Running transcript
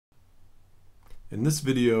In this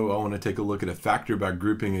video, I want to take a look at a factor by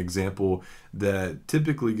grouping example that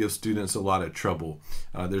typically gives students a lot of trouble.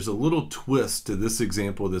 There's a little twist to this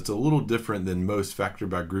example that's a little different than most factor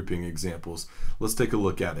by grouping examples. Let's take a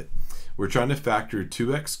look at it. We're trying to factor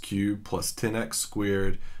 2x cubed plus 10x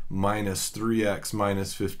squared minus 3x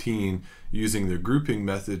minus 15 using the grouping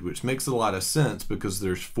method, which makes a lot of sense because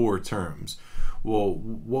there's 4 terms. Well,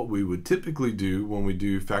 what we would typically do when we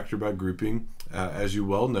do factor by grouping, as you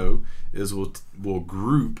well know, is we'll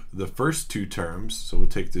group the first 2 terms. So we'll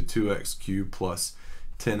take the 2x cubed plus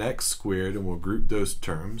 10x squared and we'll group those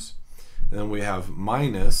terms. And then we have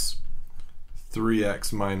minus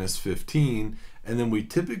 3x minus 15, and then we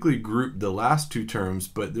typically group the last 2 terms,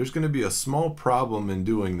 but there's going to be a small problem in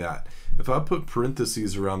doing that. If I put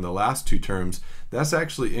parentheses around the last 2 terms, that's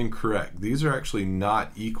actually incorrect. These are actually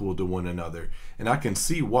not equal to one another, and I can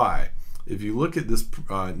see why. If you look at this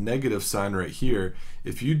negative sign right here,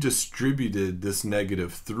 if you distributed this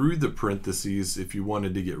negative through the parentheses, if you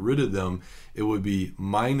wanted to get rid of them, it would be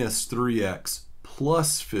minus 3x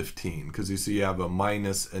plus 15, because you see you have a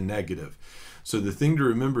minus, a negative. So the thing to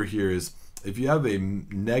remember here is if you have a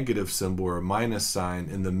negative symbol or a minus sign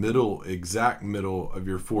in the middle, exact middle of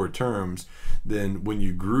your 4 terms, then when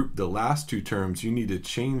you group the last 2 terms, you need to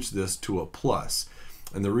change this to a plus.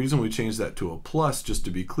 And the reason we change that to a plus, just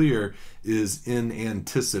to be clear, is in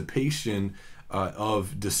anticipation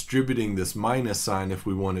of distributing this minus sign if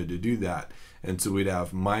we wanted to do that. And so we'd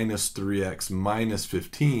have minus 3x minus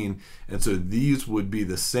 15, and so these would be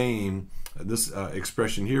the same. This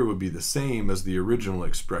expression here would be the same as the original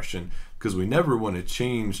expression, because we never want to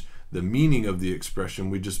change the meaning of the expression,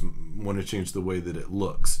 we just want to change the way that it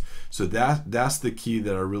looks. So that's the key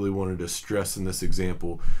that I really wanted to stress in this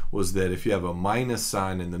example, was that if you have a minus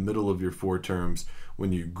sign in the middle of your 4 terms,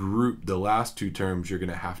 when you group the last 2 terms, you're going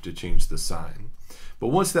to have to change the sign. But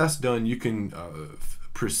once that's done, you can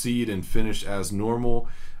proceed and finish as normal.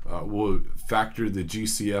 We'll factor the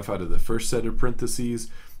GCF out of the first set of parentheses.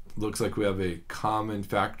 Looks like we have a common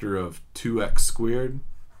factor of 2x squared.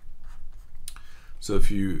 So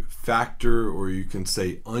if you factor, or you can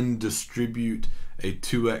say undistribute, a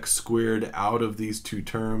 2x squared out of these 2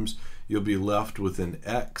 terms, you'll be left with an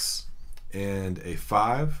x and a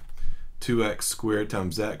 5. 2x squared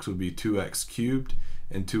times x would be 2x cubed,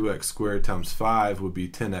 and 2x squared times 5 would be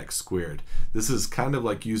 10x squared. This is kind of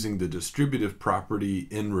like using the distributive property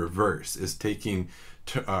in reverse. It's taking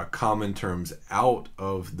common terms out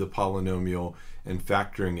of the polynomial and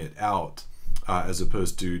factoring it out as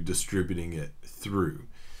opposed to distributing it through.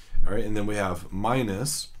 All right, and then we have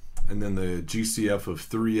minus, and then the GCF of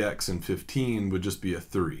 3x and 15 would just be a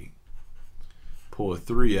 3. Pull a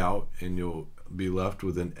 3 out and you'll be left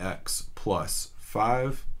with an x plus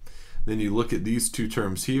 5. Then you look at these 2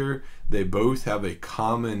 terms here, they both have a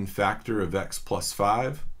common factor of x plus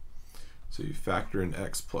 5. So you factor an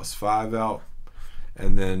x plus 5 out,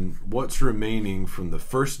 and then what's remaining from the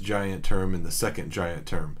first giant term and the second giant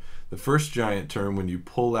term? The first giant term, when you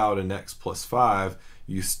pull out an x plus 5,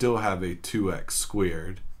 you still have a 2x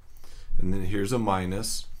squared. And then here's a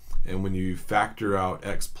minus, and when you factor out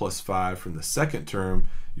x plus 5 from the second term,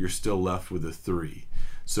 you're still left with a 3.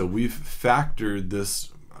 So we've factored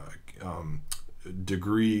this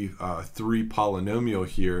degree 3 polynomial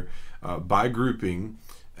here by grouping,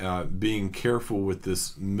 being careful with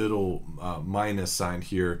this middle minus sign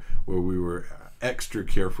here, where we were extra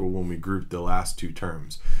careful when we grouped the last 2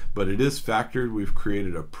 terms. But it is factored. We've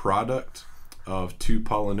created a product of 2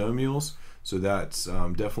 polynomials, so that's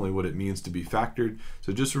definitely what it means to be factored.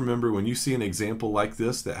 So just remember, when you see an example like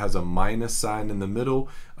this that has a minus sign in the middle,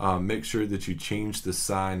 make sure that you change the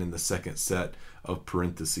sign in the second set of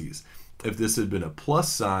parentheses. If this had been a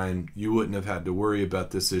plus sign, you wouldn't have had to worry about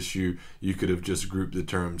this issue. You could have just grouped the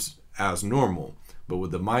terms as normal. But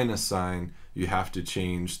with the minus sign, you have to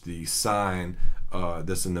change the sign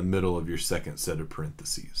that's in the middle of your second set of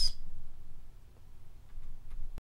parentheses.